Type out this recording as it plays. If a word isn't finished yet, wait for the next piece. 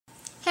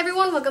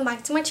everyone, welcome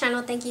back to my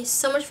channel. Thank you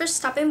so much for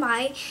stopping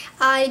by.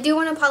 I do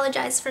want to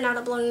apologize for not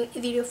uploading a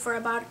video for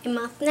about a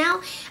month now.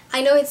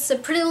 I know it's a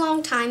pretty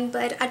long time,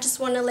 but I just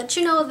want to let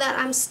you know that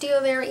I'm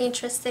still very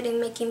interested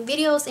in making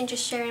videos and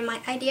just sharing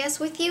my ideas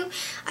with you.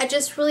 I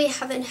just really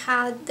haven't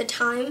had the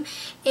time,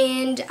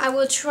 and I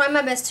will try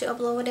my best to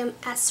upload them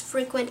as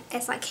frequent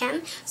as I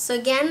can. So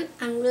again,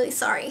 I'm really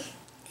sorry.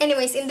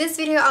 Anyways, in this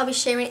video, I'll be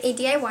sharing a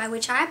DIY,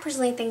 which I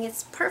personally think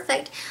is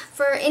perfect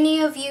for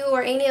any of you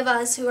or any of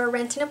us who are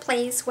renting a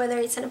place, whether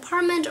it's an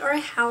apartment or a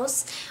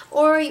house,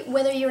 or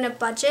whether you're on a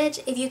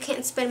budget. If you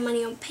can't spend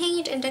money on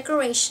paint and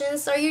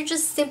decorations, or you're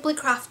just simply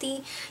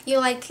crafty, you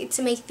like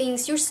to make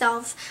things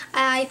yourself,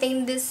 I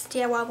think this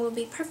DIY will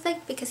be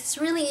perfect because it's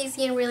really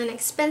easy and really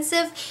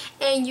inexpensive,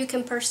 and you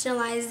can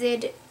personalize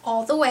it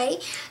all the way.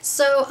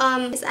 So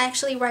it's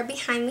actually right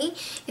behind me.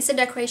 It's a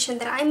decoration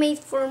that I made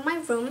for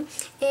my room,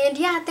 and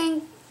yeah, I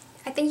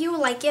think you will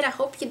like it. I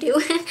hope you do.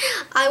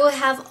 I will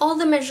have all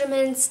the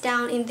measurements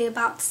down in the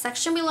about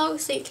section below,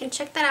 so you can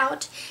check that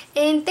out.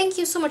 And thank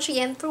you so much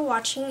again for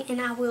watching, and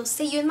I will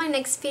see you in my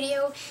next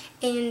video,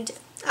 and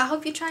I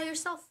hope you try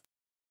yourself.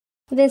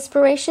 The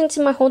inspiration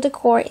to my whole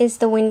decor is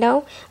the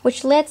window,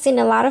 which lets in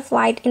a lot of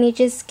light, and it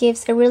just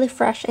gives a really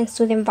fresh and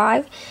soothing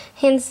vibe,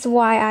 hence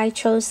why I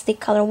chose the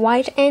color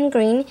white and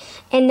green.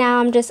 And now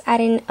I'm just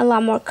adding a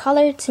lot more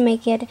color to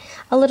make it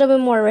a little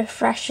bit more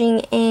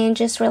refreshing and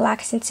just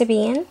relaxing to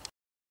be in.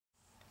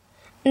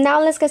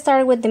 Now let's get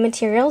started with the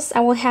materials.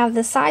 I will have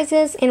the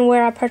sizes and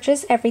where I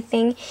purchased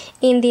everything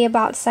in the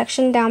about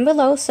section down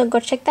below, so go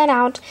check that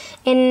out.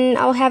 And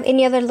I'll have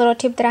any other little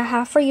tip that I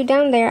have for you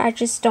down there. I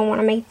just don't want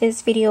to make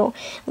this video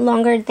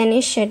longer than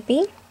it should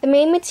be. The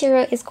main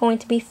material is going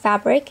to be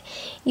fabric.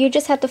 You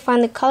just have to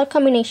find the color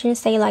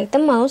combinations that you like the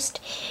most.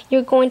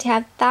 You're going to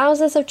have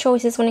thousands of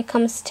choices when it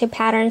comes to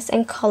patterns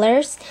and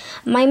colors.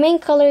 My main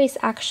color is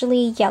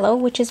actually yellow,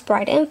 which is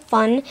bright and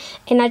fun,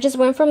 and I just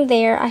went from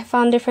there. I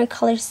found different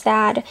colors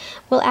that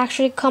will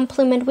actually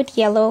complement with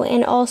yellow,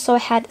 and also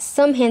had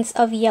some hints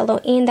of yellow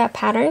in that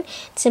pattern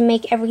to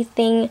make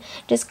everything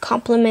just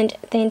complement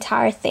the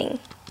entire thing.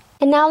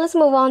 And now let's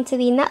move on to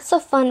the not so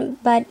fun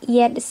but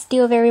yet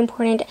still very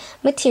important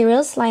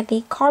materials, like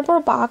the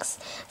cardboard box,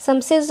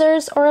 some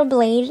scissors or a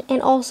blade,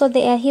 and also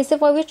the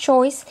adhesive of your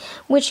choice,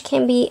 which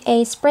can be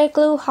a spray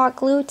glue, hot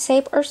glue,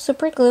 tape, or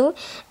super glue,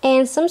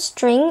 and some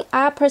string.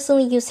 I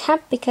personally use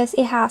hemp because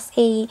it has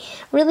a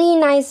really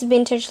nice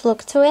vintage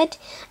look to it.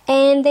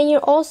 And then you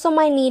also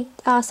might need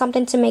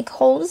something to make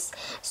holes,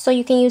 so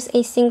you can use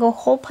a single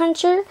hole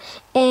puncher.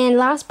 And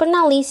last but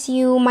not least,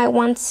 you might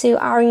want to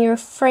iron your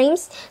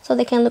frames so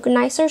they can look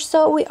nicer,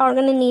 so we are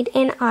going to need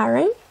an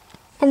iron.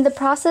 And the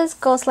process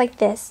goes like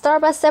this.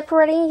 Start by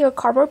separating your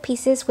cardboard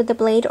pieces with the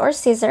blade or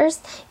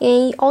scissors,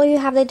 and all you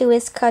have to do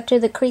is cut through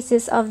the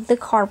creases of the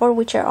cardboard,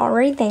 which are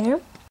already there.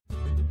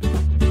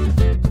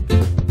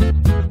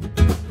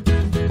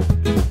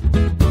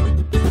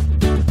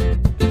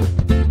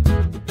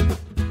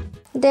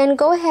 Then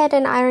go ahead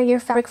and iron your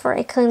fabric for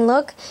a clean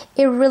look.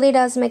 It really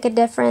does make a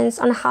difference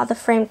on how the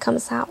frame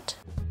comes out.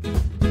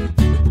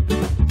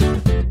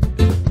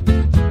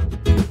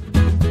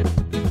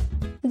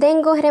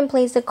 Then go ahead and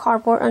place the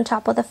cardboard on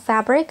top of the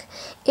fabric.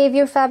 If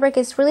your fabric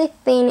is really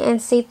thin and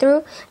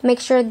see-through, make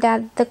sure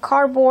that the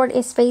cardboard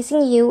is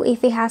facing you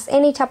if it has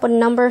any type of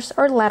numbers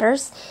or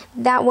letters.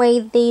 That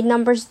way the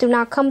numbers do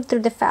not come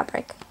through the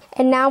fabric.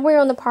 And now we're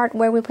on the part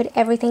where we put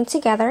everything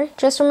together.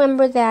 Just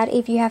remember that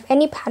if you have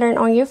any pattern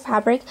on your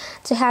fabric,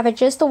 to have it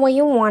just the way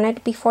you want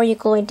it before you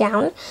glue it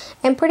down.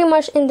 And pretty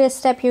much in this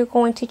step, you're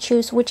going to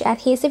choose which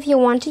adhesive you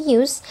want to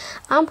use.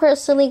 I'm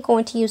personally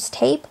going to use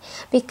tape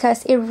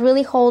because it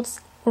really holds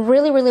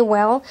really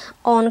well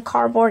on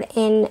cardboard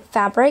and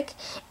fabric,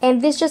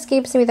 and this just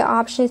gives me the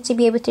options to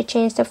be able to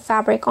change the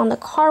fabric on the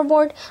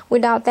cardboard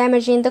without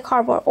damaging the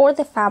cardboard or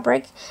the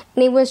fabric.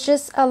 And it was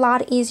just a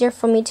lot easier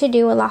for me to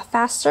do, a lot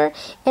faster,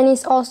 and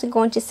it's also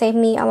going to save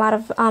me a lot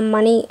of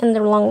money in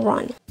the long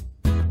run.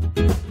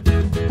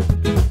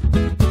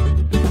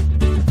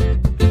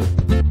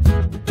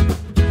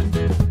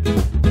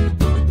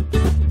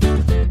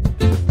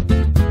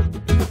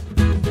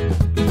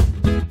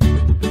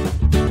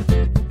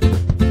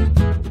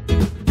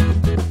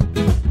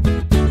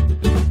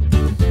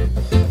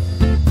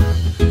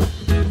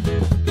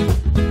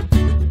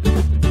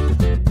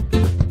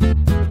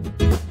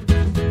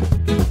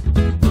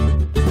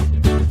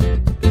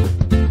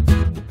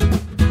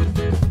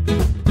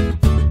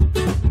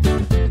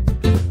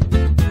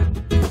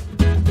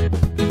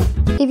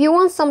 If you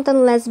want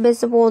something less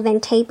visible than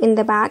tape in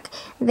the back,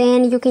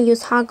 then you can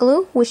use hot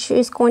glue, which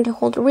is going to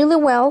hold really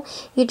well.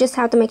 You just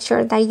have to make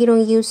sure that you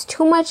don't use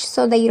too much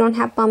so that you don't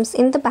have bumps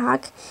in the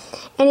back.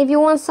 And if you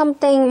want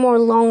something more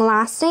long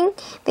lasting,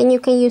 then you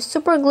can use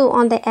super glue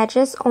on the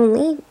edges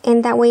only,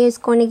 and that way it's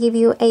going to give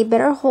you a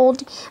better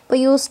hold, but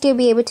you'll still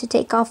be able to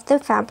take off the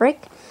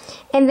fabric.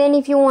 And then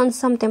if you want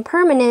something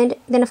permanent,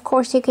 then of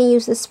course you can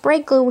use the spray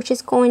glue, which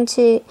is going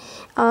to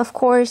of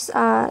course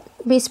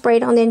be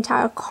sprayed on the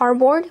entire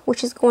cardboard,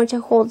 which is going to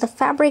hold the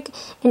fabric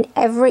in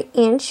every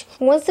inch.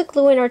 Once the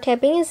gluing or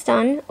taping is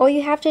done, all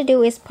you have to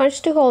do is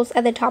punch 2 holes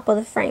at the top of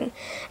the frame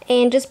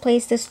and just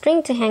place the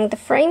string to hang the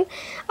frame.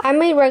 I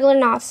made regular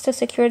knots to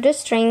secure the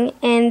string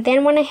and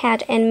then went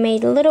ahead and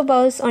made little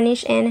bows on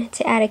each end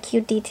to add a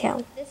cute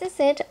detail. This is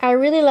it. I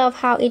really love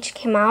how each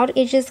came out.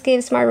 It just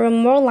gives my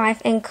room more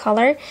life and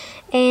color.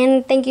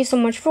 And thank you so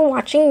much for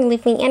watching.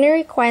 Leave me any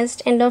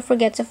request and don't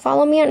forget to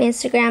follow me on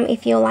Instagram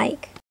if you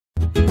like.